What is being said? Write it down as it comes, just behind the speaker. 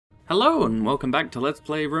Hello and welcome back to Let's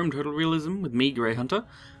Play Rome Total Realism with me, Grey Hunter,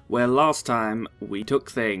 where last time we took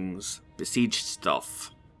things, besieged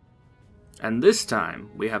stuff. And this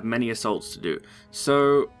time we have many assaults to do.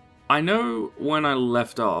 So, I know when I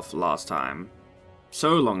left off last time,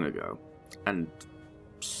 so long ago, and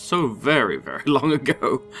so very, very long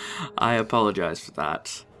ago, I apologize for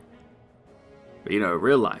that. But you know,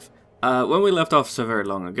 real life. When we left off so very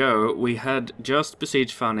long ago, we had just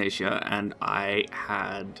besieged Farnacia, and I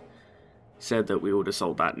had said that we would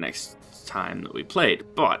assault that next time that we played.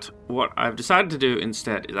 But what I've decided to do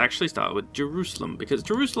instead is actually start with Jerusalem, because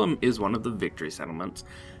Jerusalem is one of the victory settlements,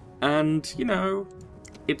 and you know,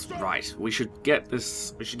 it's right. We should get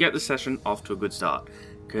this session off to a good start,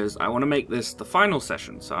 because I want to make this the final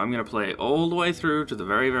session. So I'm going to play all the way through to the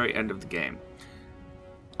very, very end of the game.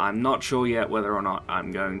 I'm not sure yet whether or not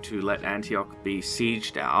I'm going to let Antioch be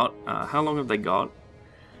sieged out. How long have they got?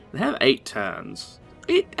 They have 8 turns.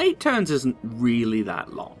 8 turns isn't really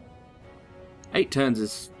that long. 8 turns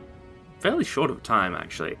is fairly short of time,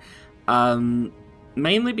 actually.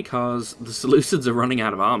 Mainly because the Seleucids are running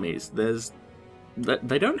out of armies.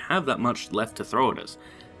 They don't have that much left to throw at us.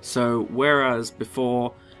 So, whereas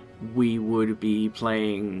before we would be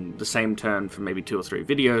playing the same turn for maybe 2 or 3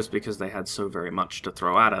 videos because they had so very much to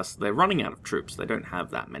throw at us, they're running out of troops. They don't have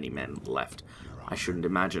that many men left, I shouldn't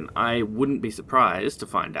imagine. I wouldn't be surprised to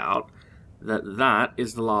find out that that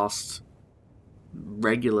is the last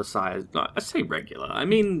regular size, I say regular, I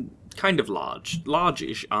mean kind of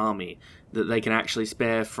large-ish army that they can actually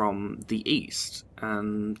spare from the east.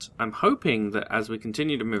 And I'm hoping that as we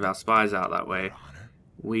continue to move our spies out that way,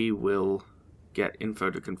 we will get info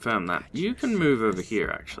to confirm that. You can move over here,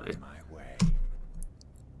 actually,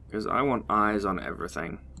 because I want eyes on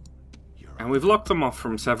everything. And we've locked them off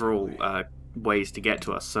from several ways to get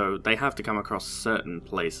to us, so they have to come across certain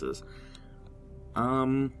places.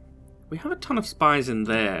 We have a ton of spies in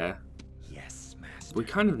there. Yes, master. We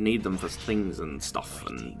kind of need them for things and stuff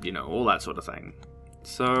and, you know, all that sort of thing.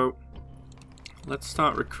 So, let's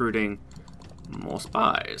start recruiting more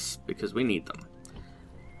spies, because we need them.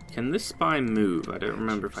 Can this spy move? I don't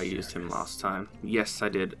remember if I used him last time. Yes, I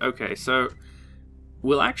did. Okay, so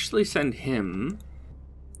we'll actually send him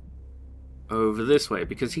over this way,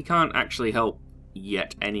 because he can't actually help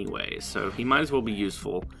yet anyway, so he might as well be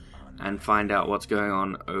useful and find out what's going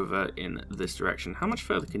on over in this direction. How much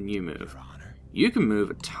further can you move? You can move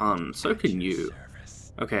a ton, so can you.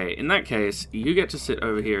 Okay, in that case, you get to sit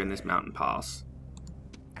over here in this mountain pass.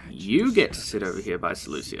 You get to sit over here by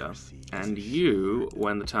Seleucia. And you,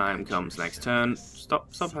 when the time comes next turn,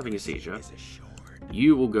 stop having a seizure.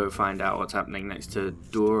 You will go find out what's happening next to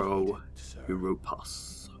Duro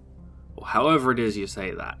Europos. Or however it is you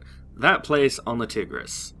say that. That place on the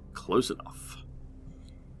Tigris. Close enough.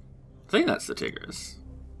 I think that's the Tigris.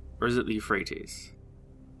 Or is it the Euphrates?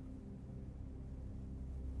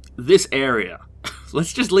 This area.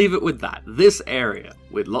 Let's just leave it with that. This area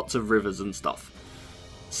with lots of rivers and stuff.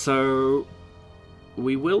 So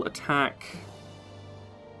we will attack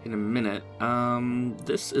in a minute.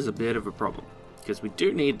 This is a bit of a problem, because we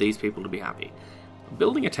do need these people to be happy.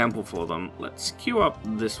 Building a temple for them. Let's queue up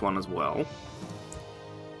this one as well.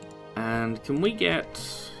 And can we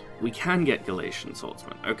get... We can get Galatian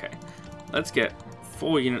swordsmen. Okay, let's get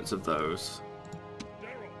 4 units of those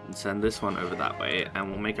and send this one over that way, and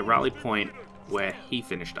we'll make a rally point where he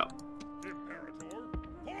finished up.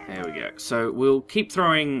 There we go. So we'll keep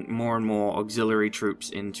throwing more and more auxiliary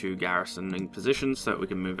troops into garrisoning positions so that we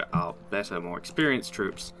can move our better, more experienced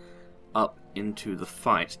troops up into the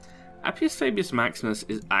fight. Appius Fabius Maximus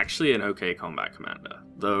is actually an okay combat commander,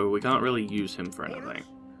 though we can't really use him for anything.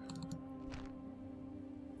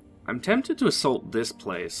 I'm tempted to assault this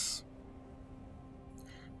place,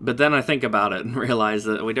 but then I think about it and realize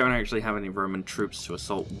that we don't actually have any Roman troops to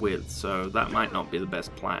assault with, so that might not be the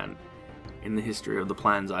best plan in the history of the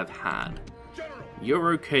plans I've had.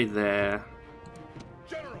 You're okay there.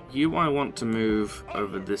 You I want to move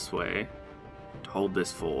over this way to hold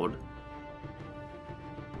this ford.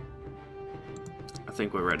 I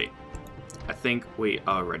think we're ready. I think we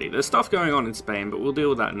are ready. There's stuff going on in Spain, but we'll deal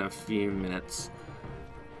with that in a few minutes.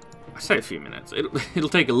 I say a few minutes. It'll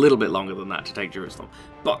take a little bit longer than that to take Jerusalem.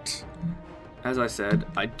 But, as I said,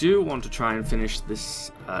 I do want to try and finish this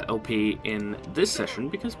LP in this session,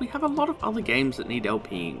 because we have a lot of other games that need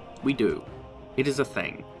LPing. We do. It is a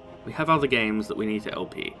thing. We have other games that we need to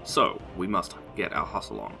LP, so we must get our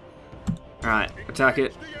hustle on. Alright, attack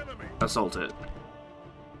it. Assault it.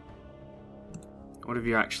 What have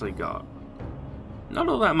you actually got? Not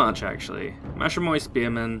all that much, actually. Mashamoi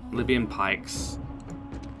Spearmen, Libyan Pikes,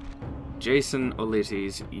 Jason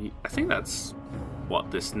Olites. I think that's what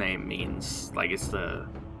this name means. Like, it's the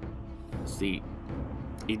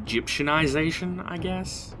Egyptianization, I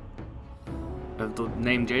guess, of the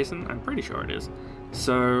name Jason. I'm pretty sure it is.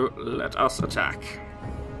 So let us attack.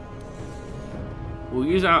 We'll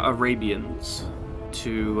use our Arabians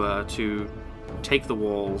to take the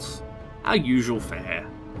walls. Our usual fare,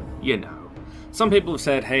 you know. Some people have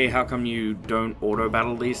said, hey, how come you don't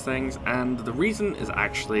auto-battle these things? And the reason is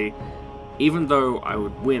actually, even though I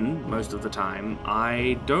would win most of the time,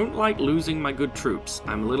 I don't like losing my good troops.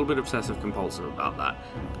 I'm a little bit obsessive-compulsive about that.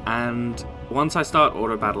 And once I start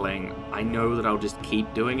auto-battling, I know that I'll just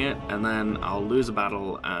keep doing it, and then I'll lose a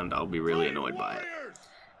battle, and I'll be really annoyed by it.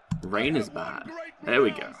 Rain is bad. There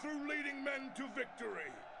we go.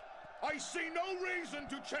 I see no reason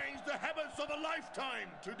to change the habits of a lifetime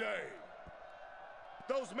today.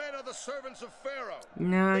 Those men are the servants of Pharaoh.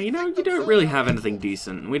 Nah, you know, you don't really have anything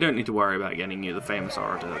decent. We don't need to worry about getting you the famous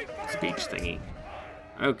orator speech thingy.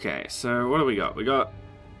 Okay, so what do we got? We got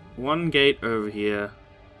one gate over here,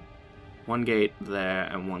 one gate there,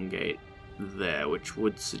 and one gate there, which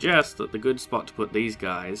would suggest that the good spot to put these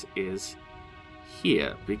guys is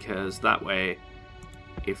here, because that way,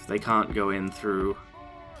 if they can't go in through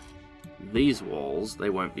these walls, they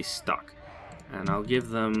won't be stuck. And I'll give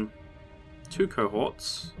them 2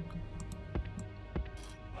 cohorts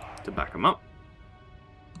to back them up,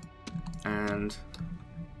 and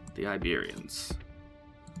the Iberians.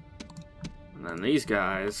 And then these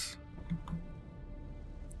guys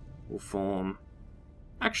will form...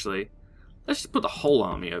 Actually, let's just put the whole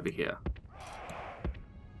army over here.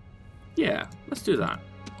 Yeah, let's do that.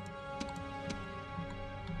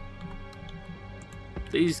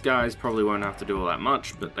 These guys probably won't have to do all that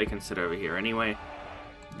much, but they can sit over here anyway.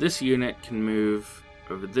 This unit can move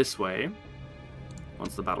over this way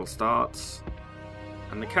once the battle starts,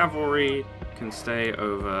 and the cavalry can stay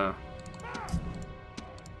over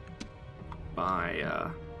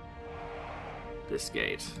by this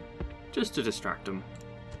gate, just to distract them.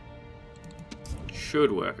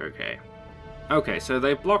 Should work okay. Okay, so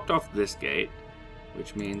they've blocked off this gate,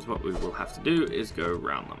 which means what we will have to do is go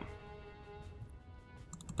around them.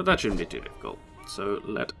 But that shouldn't be too difficult, so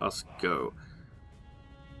let us go.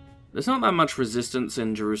 There's not that much resistance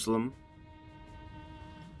in Jerusalem.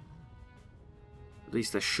 At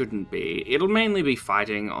least there shouldn't be. It'll mainly be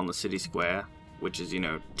fighting on the city square, which is, you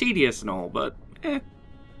know, tedious and all, but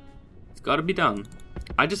it's gotta be done.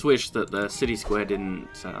 I just wish that the city square didn't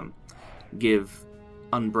give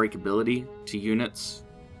unbreakability to units.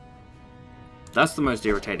 That's the most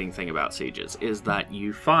irritating thing about sieges, is that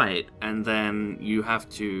you fight and then you have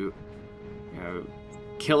to, you know,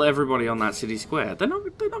 kill everybody on that city square. They're not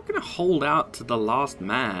going to hold out to the last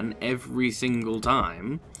man every single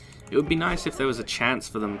time. It would be nice if there was a chance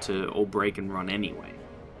for them to all break and run anyway.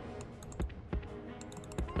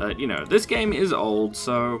 But, you know, this game is old,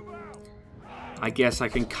 so I guess I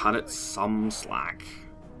can cut it some slack.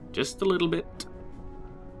 Just a little bit.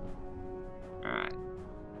 Alright.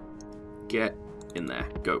 Get in there.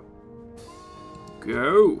 Go.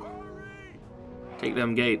 Go! Take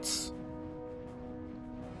them gates.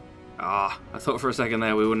 Ah, I thought for a second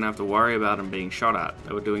there we wouldn't have to worry about them being shot at.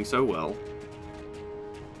 They were doing so well.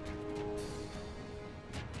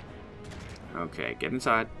 Okay, get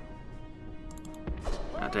inside.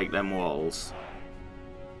 Now take them walls.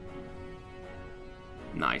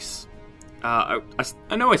 Nice. I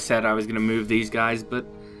know I said I was going to move these guys, but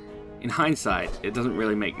in hindsight, it doesn't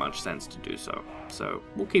really make much sense to do so. So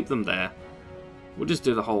we'll keep them there. We'll just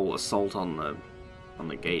do the whole assault on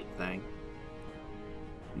the gate thing.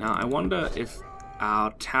 Now I wonder if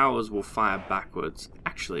our towers will fire backwards.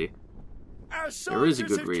 Actually, there is a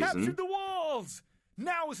good reason. Captured the walls.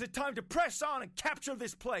 Now is the time to press on and capture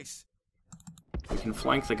this place. We can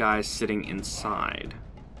flank the guys sitting inside.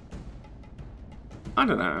 I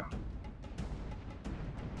don't know.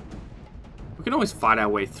 We can always fight our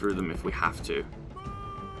way through them if we have to.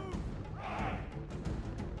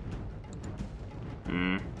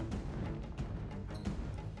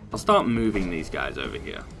 I'll start moving these guys over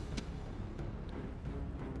here.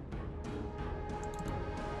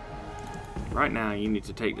 Right now, you need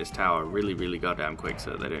to take this tower really, really goddamn quick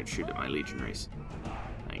so they don't shoot at my legionaries.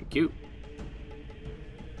 Thank you.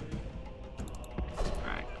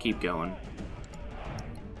 Alright, keep going.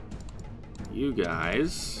 You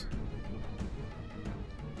guys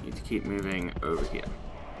need to keep moving over here.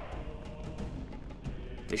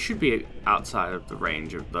 They should be outside of the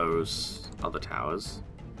range of those other towers.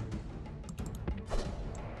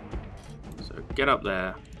 So get up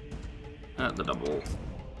there at the double.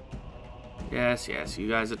 Yes, yes, you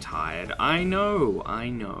guys are tired. I know, I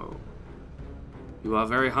know. You are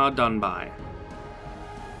very hard done by.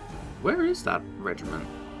 Where is that regiment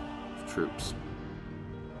of troops?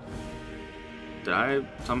 Did I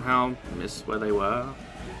somehow miss where they were?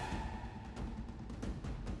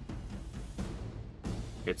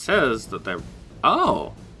 It says that they're...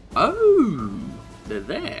 Oh! Oh! They're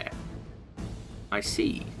there. I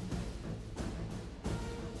see.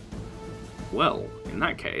 Well, in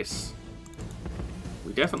that case,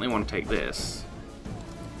 we definitely want to take this.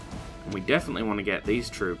 And we definitely want to get these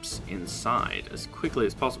troops inside as quickly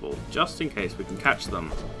as possible, just in case we can catch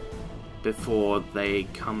them before they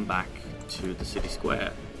come back to the city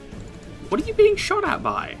square. What are you being shot at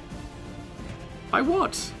by? By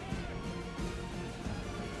what?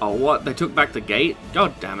 Oh, what? They took back the gate?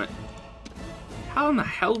 God damn it. How in the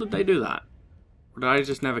hell did they do that? Or did I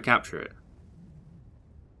just never capture it?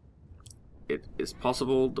 It is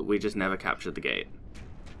possible that we just never captured the gate.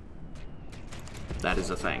 That is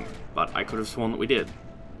a thing, but I could have sworn that we did.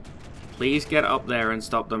 Please get up there and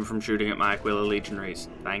stop them from shooting at my Aquila Legionaries.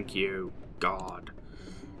 Thank you. God.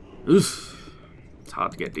 Oof. It's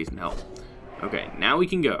hard to get decent help. Okay, now we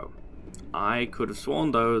can go. I could have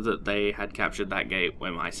sworn, though, that they had captured that gate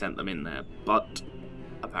when I sent them in there, but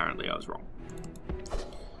apparently I was wrong.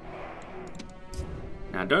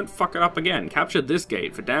 Now, don't fuck it up again. Capture this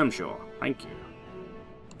gate for damn sure. Thank you.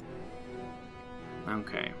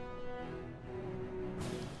 Okay.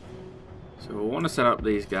 So we'll want to set up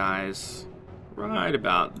these guys right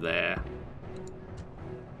about there.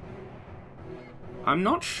 I'm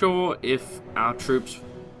not sure if our troops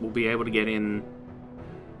will be able to get in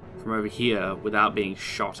from over here without being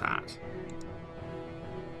shot at.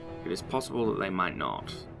 It is possible that they might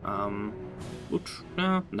not. No,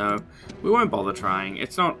 we won't bother trying.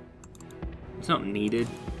 It's not needed.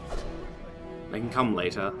 They can come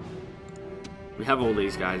later. We have all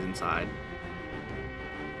these guys inside.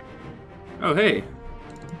 Oh, hey.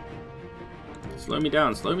 Slow me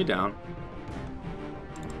down, slow me down.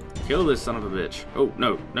 Kill this son of a bitch. Oh,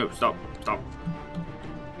 no, no, stop, stop.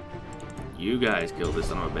 You guys kill this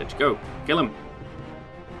son of a bitch. Go, kill him.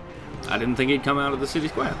 I didn't think he'd come out of the city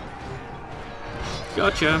square.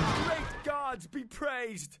 Gotcha. Great gods be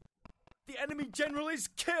praised. The enemy general is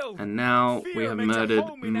killed. And now we have murdered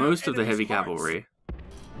most of the heavy cavalry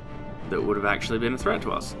that would have actually been a threat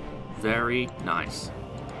to us. Very nice.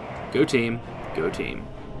 Go team. Go team.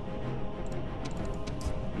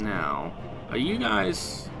 Now, are you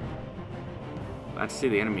guys... Glad to see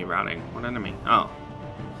the enemy routing. What enemy? Oh.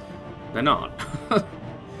 They're not.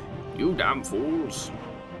 You damn fools.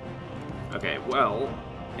 Okay, well,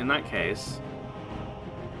 in that case,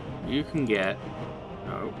 you can get...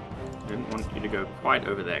 No, didn't want you to go quite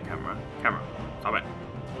over there, camera. Camera, stop it.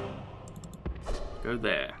 Go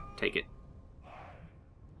there. Take it.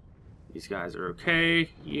 These guys are okay.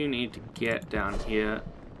 You need to get down here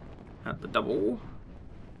at the double.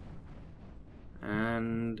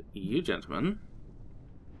 And you gentlemen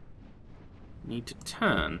need to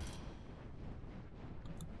turn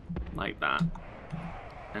like that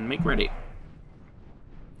and make ready.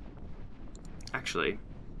 Actually,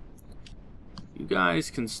 you guys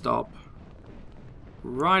can stop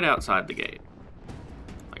right outside the gate.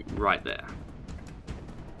 Like right there.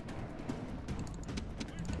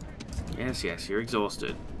 Yes, yes, you're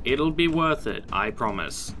exhausted. It'll be worth it, I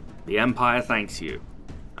promise. The Empire thanks you.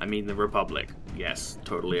 I mean the Republic. Yes,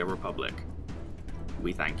 totally a Republic.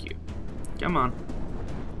 We thank you. Come on.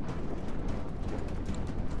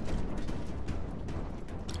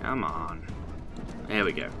 Come on. There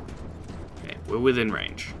we go. Okay, we're within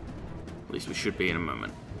range. At least we should be in a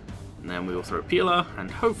moment. And then we will throw Peeler,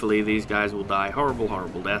 and hopefully these guys will die horrible,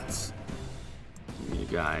 horrible deaths. And you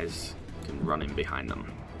guys can run in behind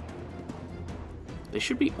them. They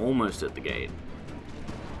should be almost at the gate.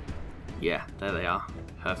 Yeah, there they are.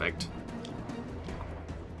 Perfect.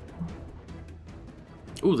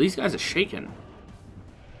 Ooh, these guys are shaken.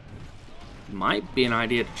 Might be an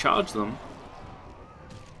idea to charge them.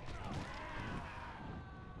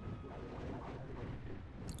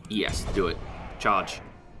 Yes, do it. Charge.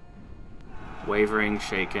 Wavering,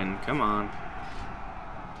 shaken. Come on.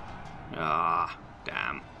 Ah,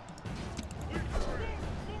 damn.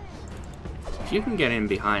 If you can get in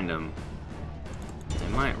behind them, they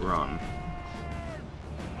might run.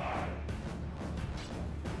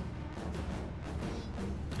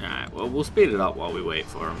 Alright, well, we'll speed it up while we wait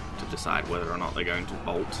for them to decide whether or not they're going to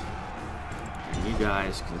bolt. And you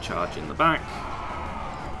guys can charge in the back.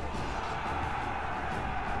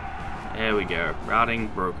 There we go. Routing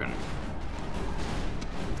broken.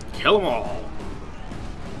 Kill them all!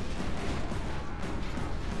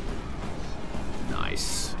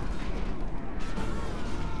 Nice.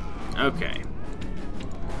 Okay.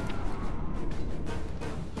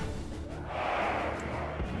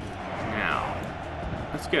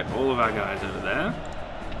 let's get all of our guys over there.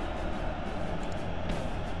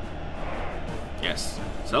 Yes,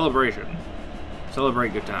 celebration.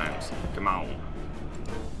 Celebrate good times. Come on.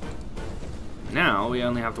 Now we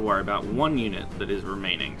only have to worry about one unit that is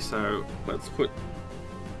remaining, so let's put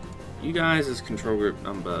you guys as control group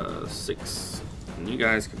number 6, and you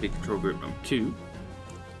guys can be control group number 2.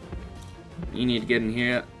 You need to get in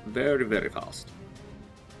here very, very fast.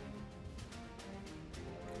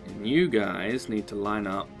 And you guys need to line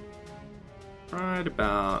up right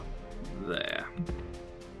about there.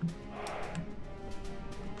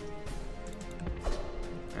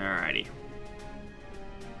 Alrighty.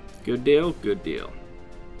 Good deal, good deal.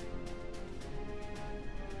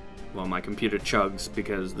 Well, my computer chugs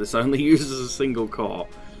because this only uses a single core.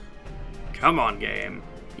 Come on, game.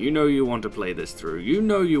 You know you want to play this through. You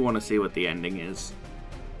know you want to see what the ending is.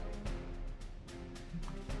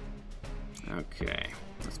 Okay.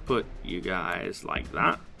 Let's put you guys like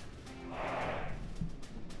that.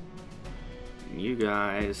 And you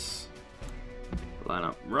guys line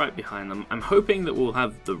up right behind them. I'm hoping that we'll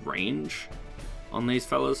have the range on these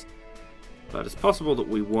fellas, but it's possible that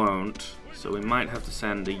we won't, so we might have to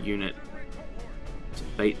send a unit to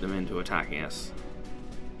bait them into attacking us.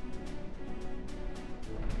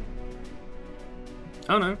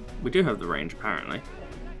 Oh no, we do have the range apparently.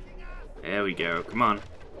 There we go, come on,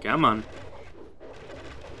 come on.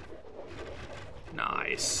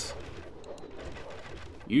 Nice.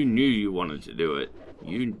 You knew you wanted to do it.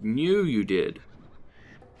 You knew you did.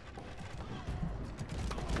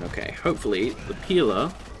 Okay, hopefully the peeler,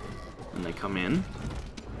 when they come in,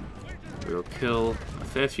 we'll kill a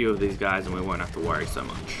fair few of these guys and we won't have to worry so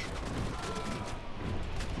much.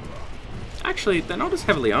 Actually, they're not as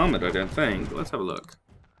heavily armored, I don't think. Let's have a look.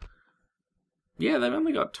 Yeah, they've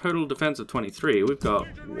only got total defense of 23. We've got,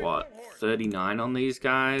 what, 39 on these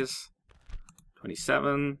guys?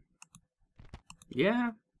 27.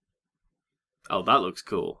 Yeah. Oh, that looks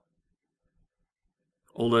cool.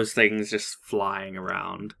 All those things just flying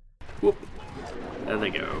around. Whoop. There they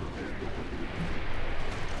go.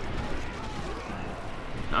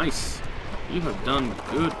 Nice. You have done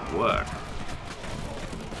good work.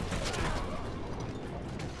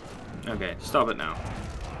 Okay, stop it now.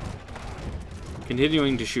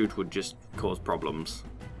 Continuing to shoot would just cause problems.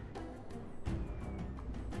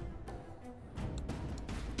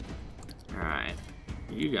 Alright.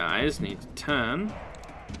 You guys need to turn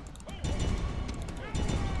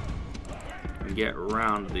and get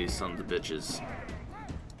around these sons of bitches.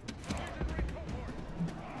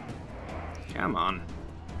 Come on.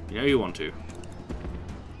 You know you want to.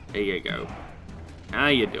 There you go. Now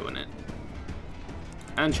you're doing it.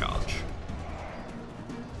 And charge.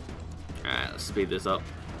 Alright, let's speed this up.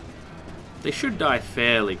 They should die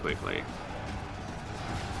fairly quickly.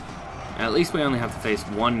 At least we only have to face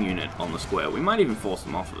one unit on the square. We might even force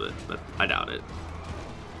them off of it, but I doubt it.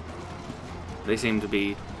 They seem to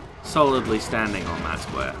be solidly standing on that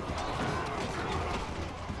square.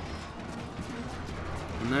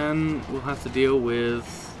 And then we'll have to deal with...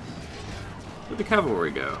 where'd the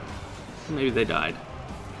cavalry go? Maybe they died.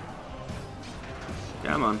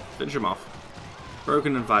 Come on, finish them off.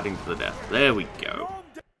 Broken and fighting to the death. There we go.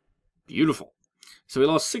 Beautiful. So we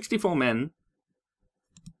lost 64 men.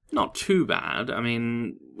 Not too bad. I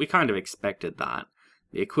mean, we kind of expected that.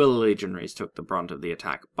 The Aquila legionaries took the brunt of the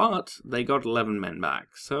attack, but they got 11 men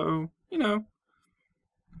back. So, you know,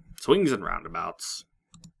 swings and roundabouts.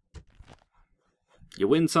 You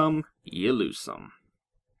win some, you lose some.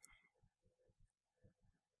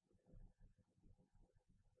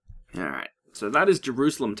 Alright, so that is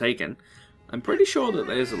Jerusalem taken. I'm pretty sure that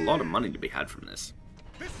there's a lot of money to be had from this.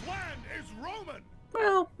 This land is Roman.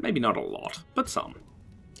 Well, maybe not a lot, but some.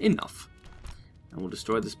 Enough. And we'll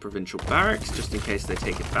destroy this provincial barracks just in case they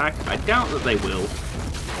take it back. I doubt that they will,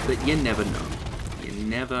 but you never know. You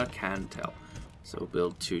never can tell. So we'll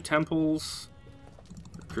build 2 temples,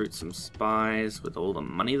 recruit some spies with all the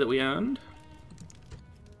money that we earned.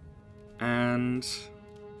 And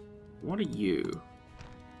what are you?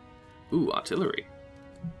 Ooh, artillery.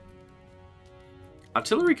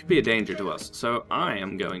 Artillery could be a danger to us, so I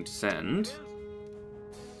am going to send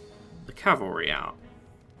the cavalry out.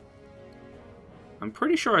 I'm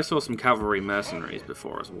pretty sure I saw some cavalry mercenaries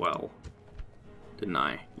before as well. Didn't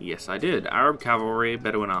I? Yes, I did. Arab cavalry,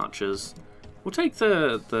 Bedouin archers. We'll take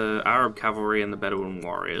the Arab cavalry and the Bedouin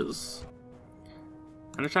warriors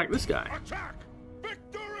and attack this guy. Attack!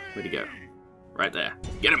 Victory! Where'd he go? Right there.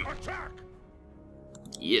 Get him! Attack!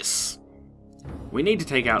 Yes. We need to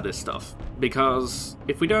take out this stuff, because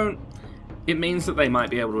if we don't, it means that they might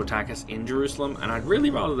be able to attack us in Jerusalem, and I'd really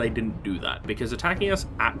rather they didn't do that, because attacking us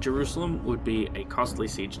at Jerusalem would be a costly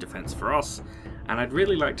siege defense for us, and I'd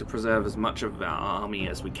really like to preserve as much of our army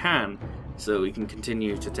as we can, so we can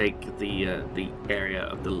continue to take the area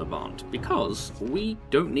of the Levant, because we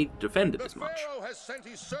don't need to defend it as much. Pharaoh has sent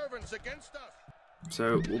his servants against us.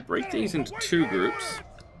 So we'll break these into 2 groups.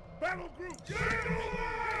 Battle group.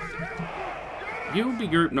 You'll be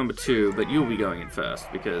group number 2, but you'll be going in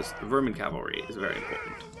first, because the Roman cavalry is very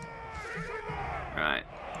important. Alright,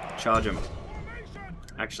 charge them.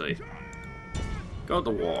 Actually, go at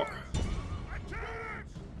the walk.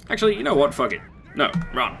 Actually, you know what? Fuck it. No,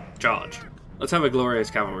 run. Charge. Let's have a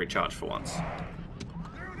glorious cavalry charge for once.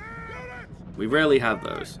 We rarely have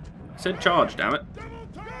those. I said charge, damn it.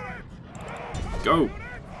 Go.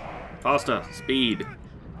 Faster. Speed.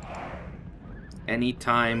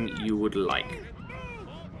 Anytime you would like.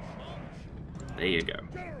 There you go.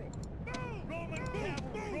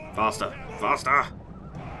 Faster. Faster.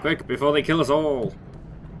 Quick, before they kill us all.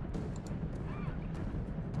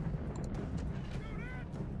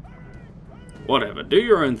 Whatever, do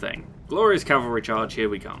your own thing. Glorious cavalry charge, here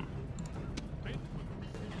we come.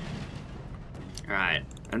 Alright,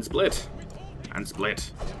 and split. And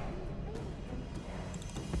split.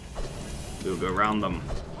 We'll go around them.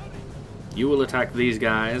 You will attack these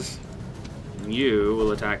guys. And you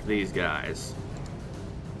will attack these guys.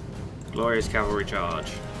 Glorious cavalry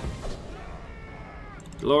charge.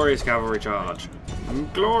 Glorious cavalry charge.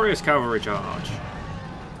 Glorious cavalry charge.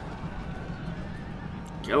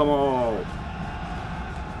 Kill them all.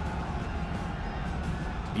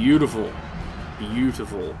 Beautiful.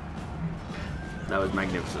 Beautiful. That was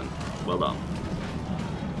magnificent. Well done.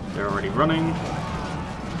 They're already running.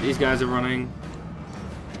 These guys are running.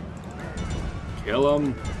 Kill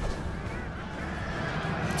them.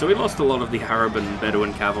 So we lost a lot of the Arab and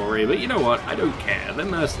Bedouin cavalry, but you know what? I don't care. They're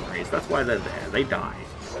mercenaries. That's why they're there. They die.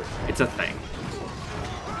 It's a thing.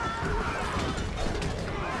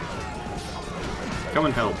 Come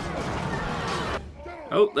and help.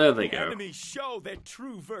 Oh, there they go. Enemies show their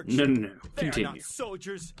true virtue. No. They are Continue. not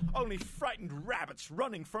soldiers, only frightened rabbits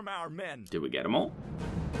running from our men. Did we get them all?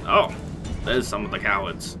 Oh, there's some of the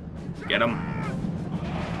cowards. Get them.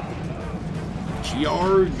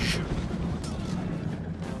 Charge.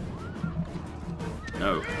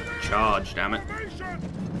 No, charge, damn it.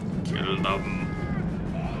 Kill them.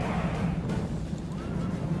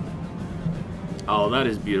 Oh, that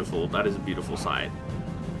is beautiful. That is a beautiful sight.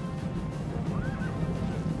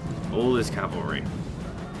 All this cavalry.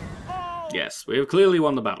 Yes, we have clearly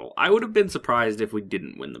won the battle. I would have been surprised if we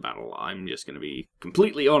didn't win the battle. I'm just going to be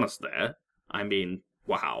completely honest there. I mean,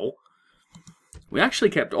 wow. We actually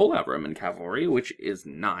kept all our Roman cavalry, which is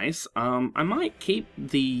nice. I might keep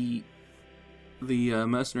the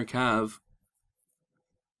mercenary cav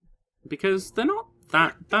because they're not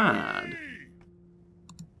that bad.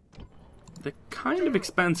 They're kind of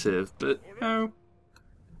expensive, but you know,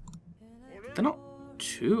 they're not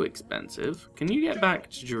too expensive. Can you get back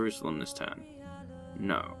to Jerusalem this turn?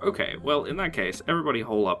 No. Okay, well, in that case, everybody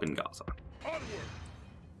hole up in Gaza.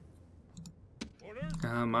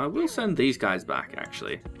 I will send these guys back,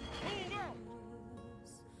 actually.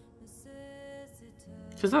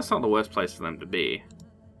 Because that's not the worst place for them to be.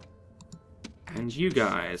 And you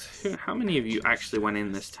guys, how many of you actually went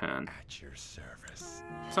in this turn?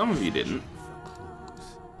 Some of you didn't.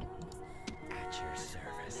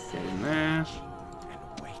 Get in there.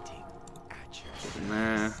 Get in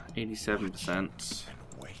there. 87%.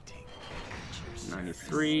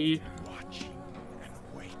 93.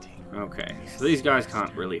 Okay, so these guys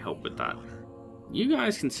can't really help with that. You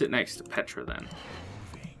guys can sit next to Petra then.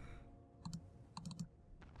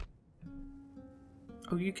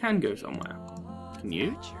 Oh, you can go somewhere. Can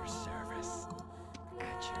you?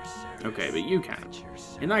 Okay, but you can.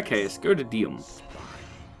 In that case, go to Dium.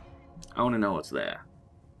 I want to know what's there.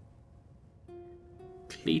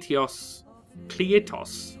 Cletos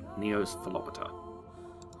Neos Philopata.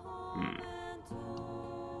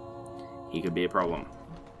 He could be a problem.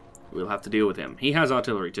 We'll have to deal with him. He has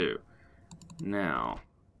artillery too. Now,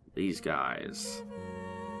 these guys.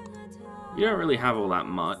 We don't really have all that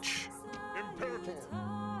much.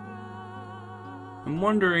 I'm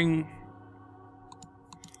wondering,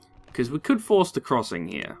 because we could force the crossing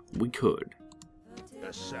here. We could.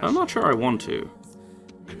 I'm not sure I want to.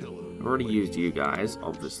 I've already used you guys,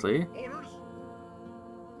 obviously.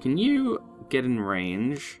 Can you get in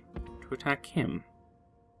range to attack him?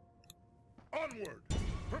 Onward.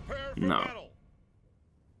 Prepare for No. battle.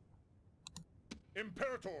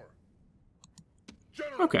 Imperator.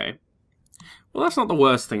 General. Okay. Well, that's not the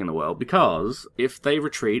worst thing in the world, because if they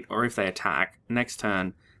retreat or if they attack, next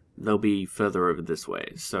turn they'll be further over this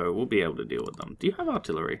way, so we'll be able to deal with them. Do you have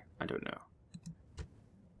artillery? I don't know.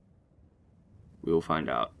 We will find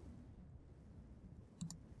out.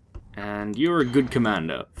 And you're a good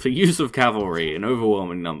commander for use of cavalry in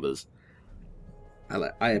overwhelming numbers.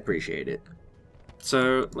 I appreciate it.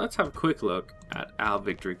 So let's have a quick look at our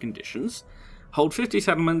victory conditions. Hold 50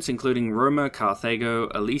 settlements including Roma, Carthago,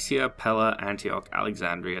 Alesia, Pella, Antioch,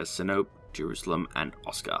 Alexandria, Sinope, Jerusalem, and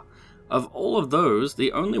Osca. Of all of those,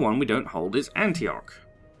 the only one we don't hold is Antioch.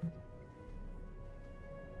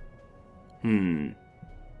 I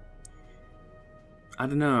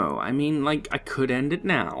don't know. I mean, like, I could end it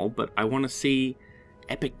now, but I want to see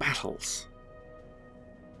epic battles.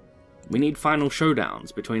 We need final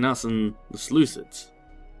showdowns between us and the Seleucids.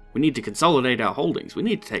 We need to consolidate our holdings. We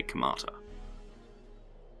need to take Kamata.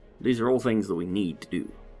 These are all things that we need to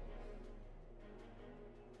do.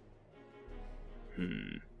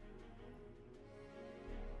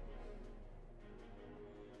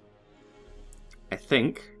 I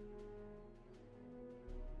think...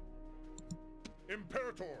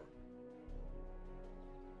 Imperator.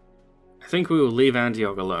 I think we will leave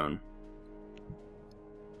Antioch alone.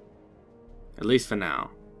 At least for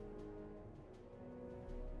now.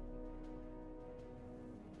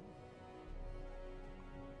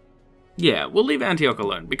 Yeah, we'll leave Antioch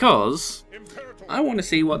alone, because Imperator. I want to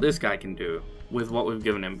see what this guy can do with what we've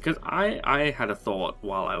given him. Because I had a thought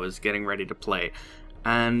while I was getting ready to play,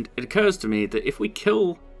 and it occurs to me that if we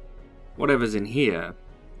kill whatever's in here,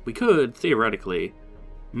 we could, theoretically,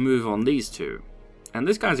 move on these two. And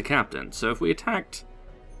this guy's a captain, so if we attacked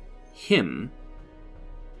him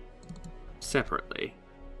separately,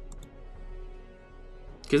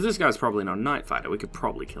 because this guy's probably not a night fighter, we could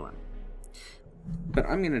probably kill him. But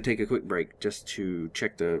I'm going to take a quick break just to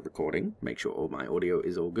check the recording, make sure all my audio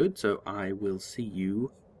is all good, so I will see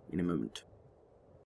you in a moment.